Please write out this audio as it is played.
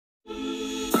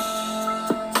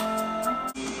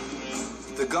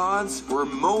gods were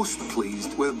most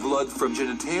pleased with blood from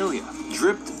genitalia,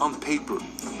 dripped on paper,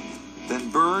 then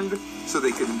burned so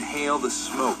they could inhale the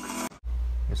smoke.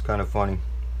 It's kind of funny.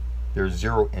 There's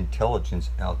zero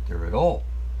intelligence out there at all.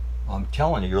 I'm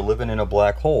telling you, you're living in a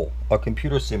black hole, a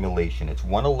computer simulation. It's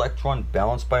one electron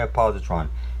balanced by a positron.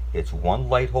 It's one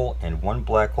light hole and one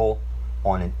black hole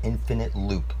on an infinite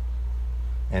loop.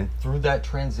 And through that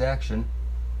transaction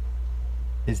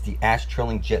is the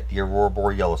ash-trailing jet, the aurora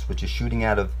borealis, which is shooting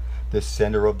out of the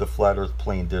center of the flat earth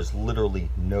plane. There's literally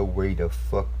no way to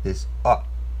fuck this up.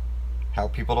 How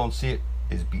people don't see it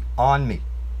is beyond me.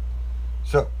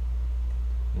 So,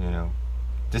 you know,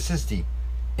 this is the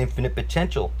infinite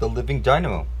potential, the living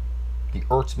dynamo, the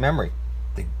earth's memory,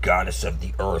 the goddess of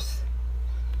the earth.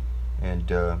 And,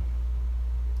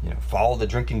 you know, follow the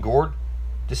drinking gourd.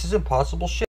 This is impossible shit.